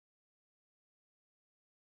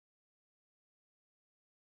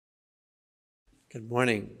Good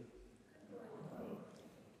morning.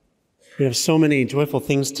 We have so many joyful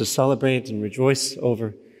things to celebrate and rejoice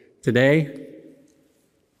over today.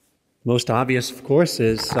 Most obvious, of course,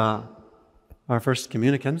 is our first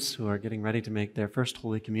communicants who are getting ready to make their first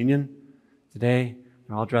Holy Communion today.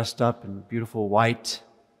 They're all dressed up in beautiful white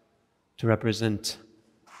to represent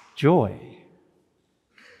joy.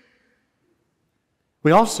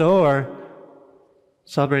 We also are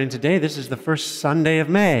celebrating today. This is the first Sunday of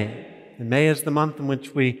May. And May is the month in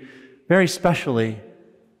which we very specially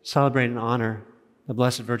celebrate and honor the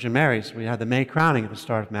Blessed Virgin Mary. So we had the May crowning at the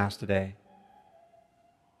start of Mass today.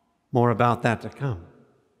 More about that to come.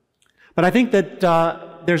 But I think that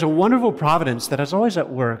there's a wonderful providence that is always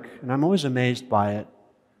at work, and I'm always amazed by it,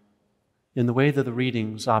 in the way that the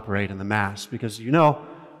readings operate in the Mass. Because, you know,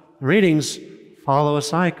 the readings follow a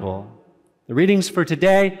cycle. The readings for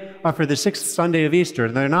today are for the 6th Sunday of Easter,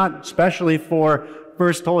 and they're not specially for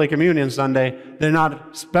First Holy Communion Sunday. They're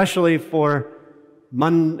not specially for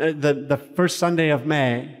the first Sunday of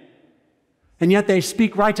May. And yet they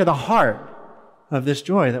speak right to the heart of this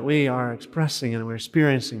joy that we are expressing and we're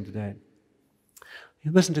experiencing today.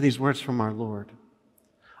 Listen to these words from our Lord.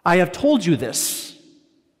 I have told you this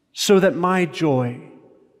so that my joy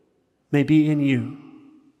may be in you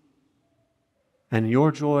and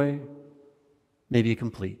your joy may be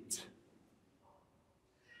complete.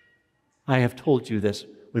 I have told you this.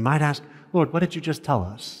 We might ask, Lord, what did you just tell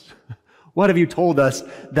us? What have you told us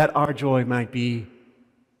that our joy might be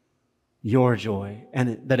your joy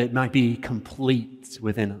and that it might be complete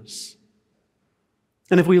within us?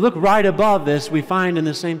 And if we look right above this, we find in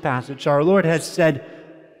the same passage, our Lord has said,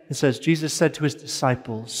 it says, Jesus said to his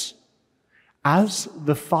disciples, as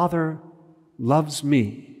the Father loves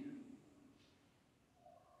me,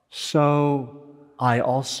 so I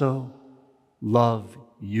also love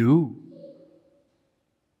you.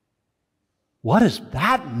 What does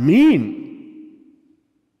that mean?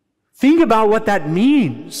 Think about what that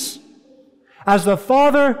means. As the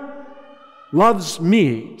Father loves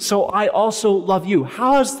me, so I also love you.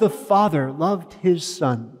 How has the Father loved his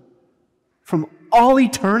Son? From all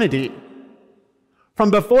eternity,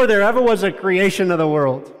 from before there ever was a creation of the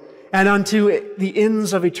world, and unto the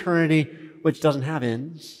ends of eternity, which doesn't have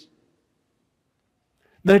ends.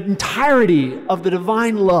 The entirety of the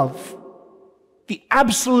divine love, the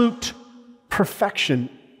absolute perfection,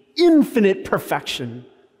 infinite perfection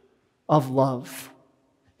of love,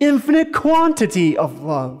 infinite quantity of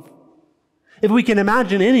love. If we can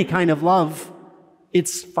imagine any kind of love,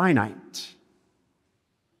 it's finite.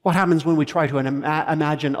 What happens when we try to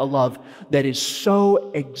imagine a love that is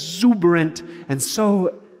so exuberant and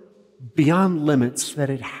so beyond limits that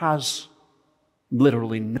it has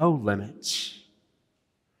literally no limits?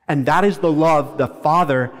 And that is the love the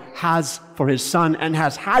Father has for his Son and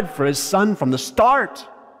has had for his Son from the start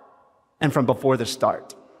and from before the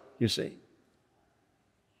start, you see.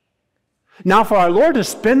 Now for our Lord to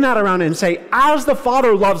spin that around and say, as the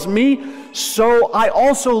Father loves me, so I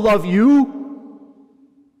also love you,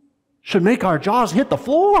 should make our jaws hit the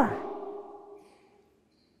floor.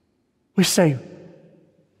 We say,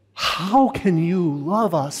 how can you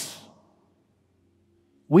love us?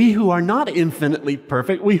 We who are not infinitely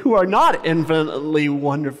perfect, we who are not infinitely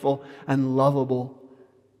wonderful and lovable.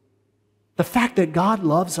 The fact that God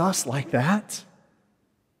loves us like that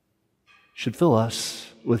should fill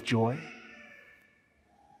us with joy.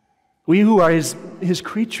 We who are his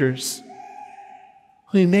creatures,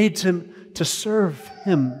 who he made to serve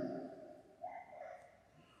him.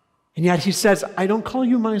 And yet he says, I don't call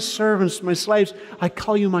you my servants, my slaves, I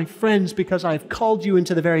call you my friends because I've called you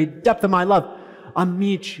into the very depth of my love.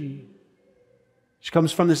 Amici, which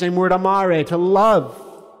comes from the same word amare, to love.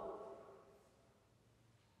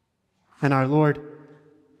 And our Lord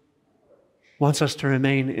wants us to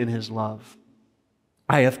remain in his love.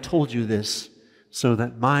 I have told you this so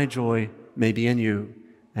that my joy may be in you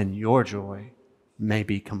and your joy may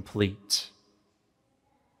be complete.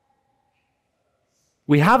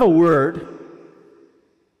 We have a word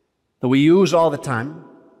that we use all the time,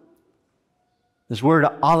 this word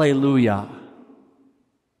alleluia.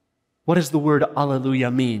 What does the word alleluia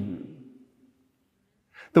mean?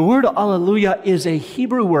 The word alleluia is a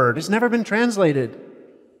Hebrew word. It's never been translated.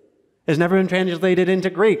 It's never been translated into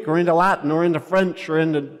Greek or into Latin or into French or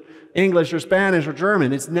into English or Spanish or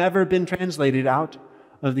German. It's never been translated out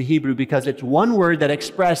of the Hebrew because it's one word that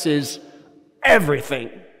expresses everything.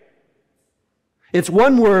 It's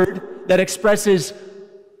one word that expresses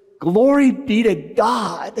glory be to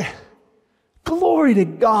God. Glory to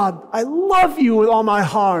God. I love you with all my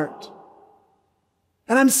heart.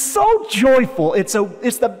 And I'm so joyful. It's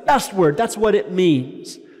the best word. That's what it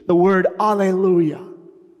means. the word Alleluia.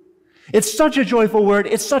 It's such a joyful word.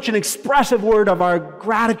 It's such an expressive word of our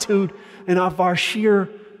gratitude and of our sheer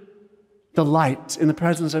delight in the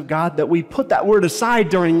presence of God that we put that word aside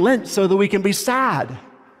during Lent so that we can be sad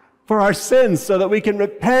for our sins, so that we can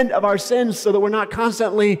repent of our sins, so that we're not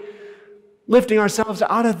constantly lifting ourselves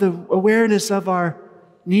out of the awareness of our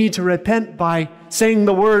need to repent by saying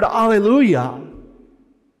the word Alleluia.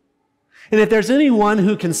 And if there's anyone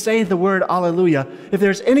who can say the word Alleluia, if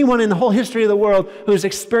there's anyone in the whole history of the world who has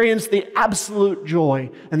experienced the absolute joy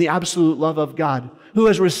and the absolute love of God, who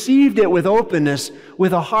has received it with openness,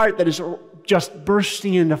 with a heart that is just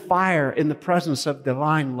bursting into fire in the presence of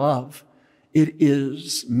divine love, it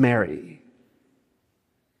is Mary.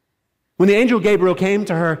 When the angel Gabriel came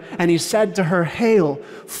to her and he said to her, "Hail,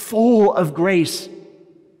 full of grace,"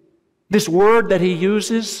 this word that he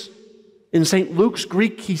uses in St. Luke's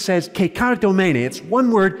Greek, he says, "kekardomene." It's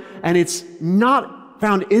one word, and it's not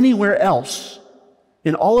found anywhere else.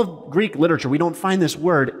 In all of Greek literature, we don't find this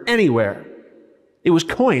word anywhere. It was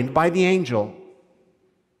coined by the angel.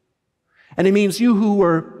 And it means you who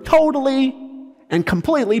were totally and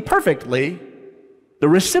completely, perfectly the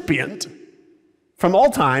recipient from all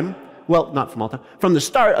time, well, not from all time, from the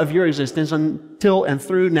start of your existence until and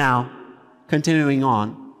through now, continuing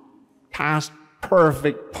on, past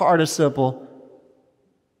perfect participle,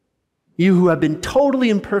 you who have been totally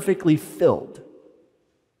and perfectly filled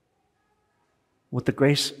with the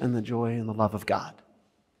grace and the joy and the love of God.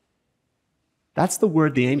 That's the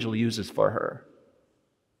word the angel uses for her.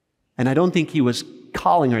 And I don't think he was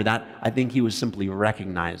calling her that. I think he was simply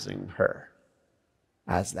recognizing her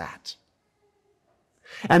as that.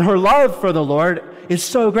 And her love for the Lord is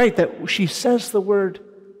so great that she says the word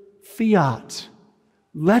fiat.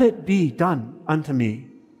 Let it be done unto me.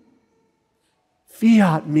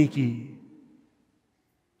 Fiat mihi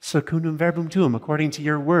secundum verbum tuum, according to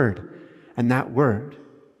your word. And that word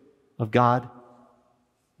of God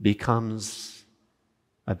becomes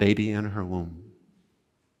a baby in her womb.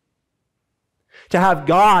 To have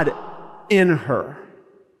God in her,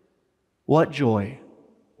 what joy,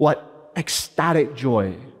 what ecstatic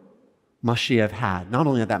joy must she have had, not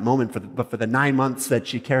only at that moment, but for the 9 months that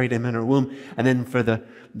she carried him in her womb, and then for the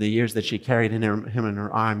years that she carried him in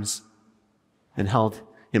her arms and held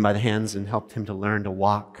him by the hands and helped him to learn to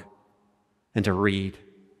walk and to read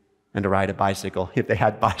and to ride a bicycle, if they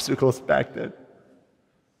had bicycles back then.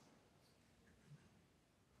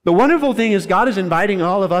 The wonderful thing is God is inviting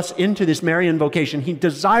all of us into this Marian vocation. He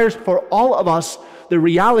desires for all of us the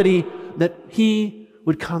reality that He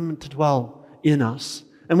would come to dwell in us.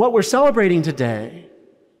 And what we're celebrating today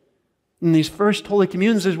in these first Holy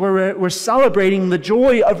Communions is we're celebrating the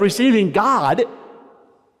joy of receiving God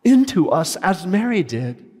into us as Mary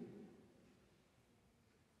did.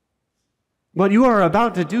 What you are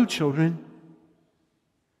about to do, children,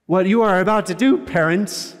 what you are about to do,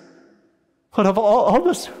 parents, what of all of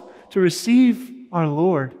us to receive our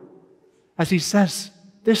Lord as He says,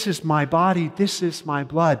 "This is my body, this is my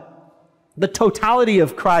blood." The totality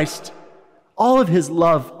of Christ, all of His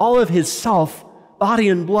love, all of His self, body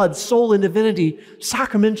and blood, soul and divinity,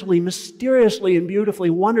 sacramentally, mysteriously, and beautifully,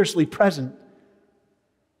 wondrously present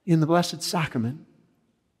in the Blessed Sacrament.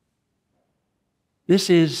 This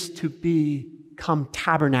is to become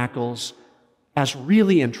tabernacles as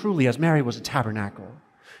really and truly as Mary was a tabernacle.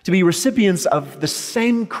 To be recipients of the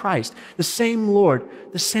same Christ, the same Lord,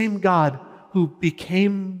 the same God who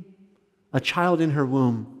became a child in her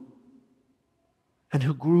womb and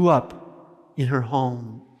who grew up in her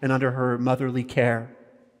home and under her motherly care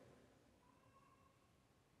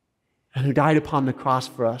and who died upon the cross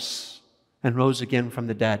for us and rose again from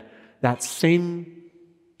the dead. That same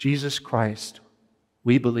Jesus Christ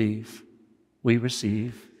we believe, we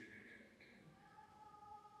receive.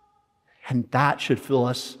 And that should fill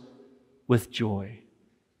us with joy.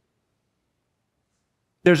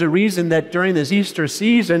 There's a reason that during this Easter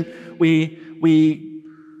season, we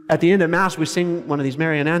at the end of Mass, we sing one of these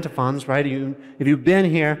Marian antiphons, right? If you've been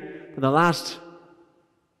here for the last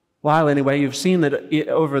while anyway, you've seen that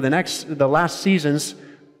over the last seasons,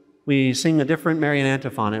 we sing a different Marian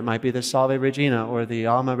antiphon. It might be the Salve Regina or the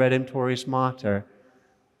Alma Redemptoris Mater.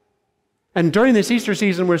 And during this Easter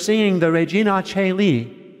season, we're singing the Regina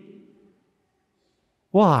Healey.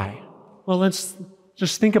 Why? Well, let's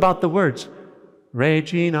just think about the words.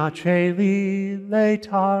 Regina Healey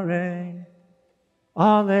laetare,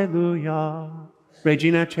 Alleluia.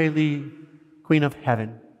 Regina Healey, Queen of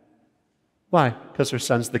Heaven. Why? Because her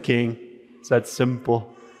son's the King. It's that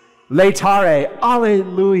simple. Laetare,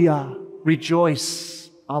 Alleluia. Rejoice,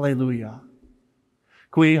 Alleluia.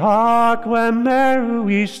 Qui aquam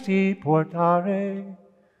meruisti portare,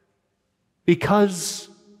 because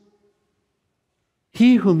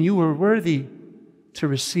he whom you were worthy to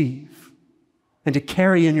receive and to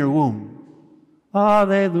carry in your womb,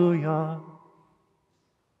 Alleluia,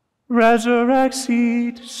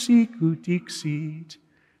 resurrexit, sicut dixit,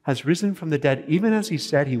 has risen from the dead, even as he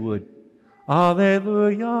said he would.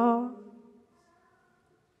 Alleluia.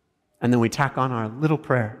 And then we tack on our little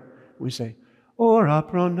prayer. We say, Ora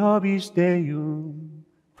pro nobis Deum.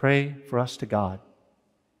 Pray for us to God.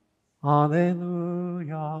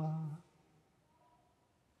 Alleluia.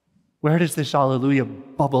 Where does this Alleluia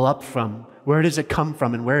bubble up from? Where does it come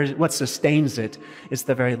from? And what sustains it? It's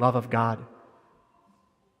the very love of God.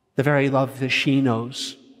 The very love that she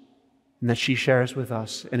knows and that she shares with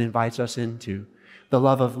us and invites us into. The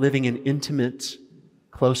love of living in intimate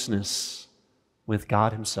closeness with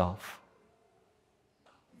God himself.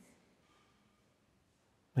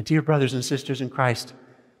 My dear brothers and sisters in Christ,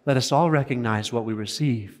 let us all recognize what we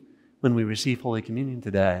receive when we receive Holy Communion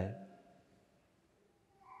today.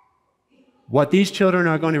 What these children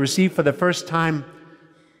are going to receive for the first time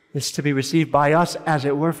is to be received by us, as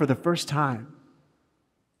it were, for the first time.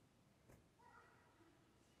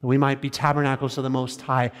 That we might be tabernacles of the Most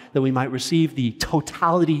High, that we might receive the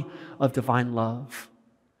totality of divine love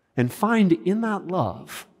and find in that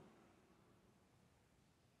love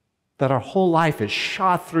that our whole life is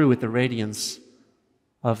shot through with the radiance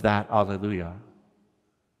of that Alleluia,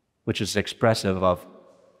 which is expressive of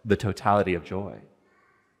the totality of joy.